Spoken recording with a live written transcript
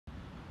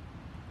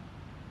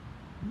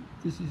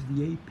This is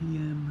the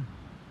APM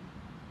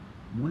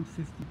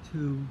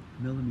 152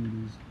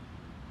 millimeters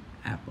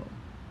APO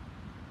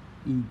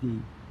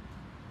ED.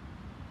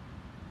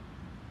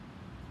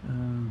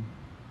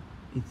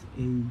 It's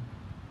a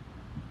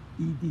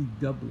ED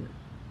doublet.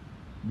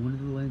 One of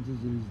the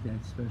lenses is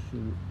that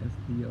special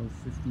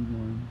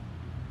FPL-51,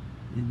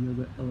 and the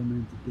other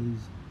element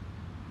is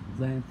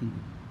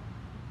Lanthanum.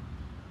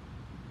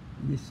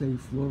 And they say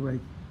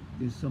fluorite.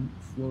 There's some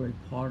fluorite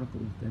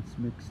particles that's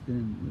mixed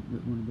in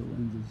with one of the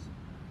lenses.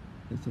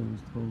 That's what I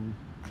was told.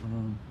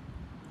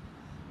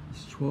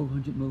 It's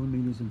 1200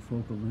 millimeters in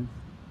focal length.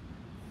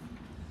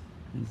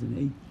 There's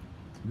an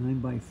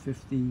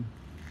 9x50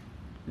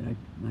 that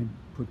I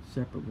put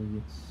separately.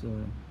 It's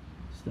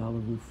style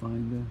of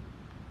viewfinder.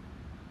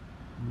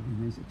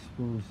 A nice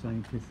Explorer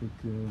Scientific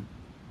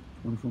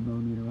 24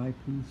 millimeter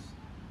eyepiece.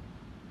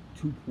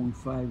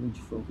 2.5 inch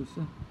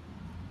focuser.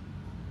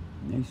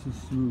 Nice and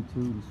smooth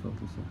too, this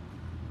focuser.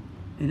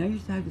 And I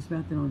used to have this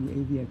mounted on the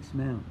AVX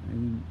mount. I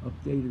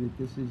updated it.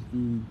 This is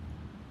the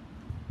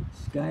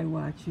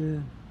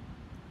Skywatcher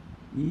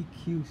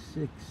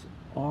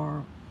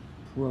EQ6R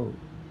Pro.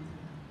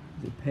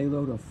 It's a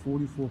payload of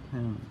 44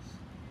 pounds.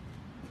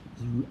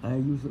 I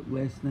used it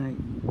last night.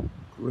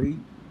 Great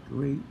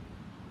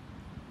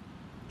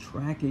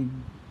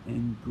tracking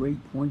and great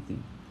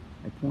pointing.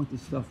 I pointed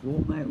stuff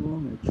all night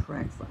long and it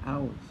tracked for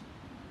hours.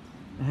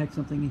 I had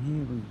something in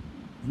here with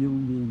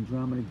viewing the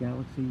Andromeda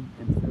Galaxy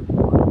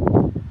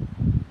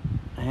M31.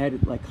 I had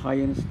it like high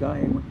in the sky.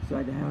 I went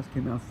inside the house,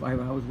 came out 5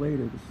 hours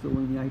later, it was still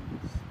in the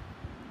eyepiece.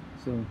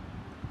 So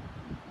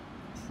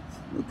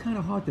it's kind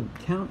of hard to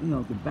count,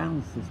 to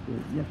balance this, but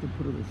you have to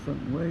put it a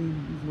certain way,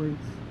 these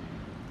weights.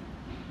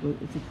 But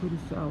it's a pretty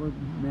solid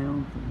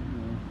mount,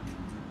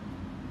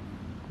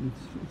 and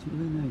it's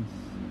really nice.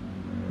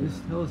 This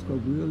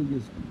telescope really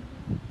just,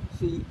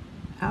 see,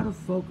 out of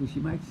focus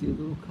you might see a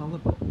little color,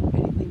 but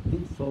anything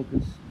in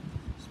focus,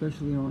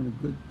 especially on a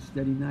good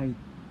steady night,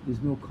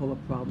 there's no color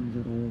problems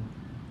at all.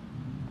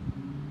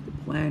 The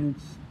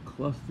planets,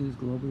 clusters,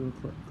 globular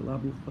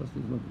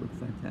clusters look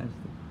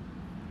fantastic.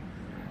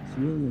 It's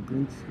really a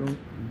great scope,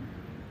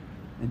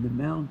 and the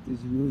mount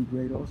is really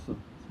great also.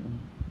 So,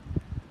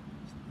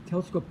 the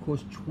telescope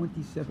costs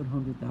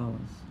 $2,700,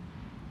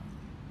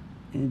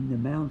 and the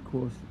mount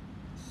costs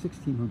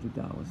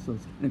 $1,600. So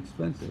it's kind of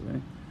expensive,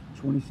 right?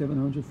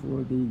 $2,700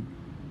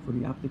 for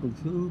the optical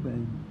tube,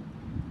 and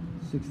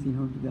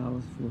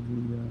 $1,600 for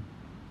the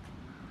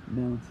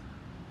mount.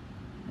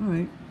 All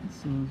right,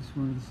 so I just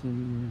wanted to say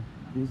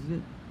this is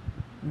it.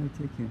 All right,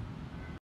 take care.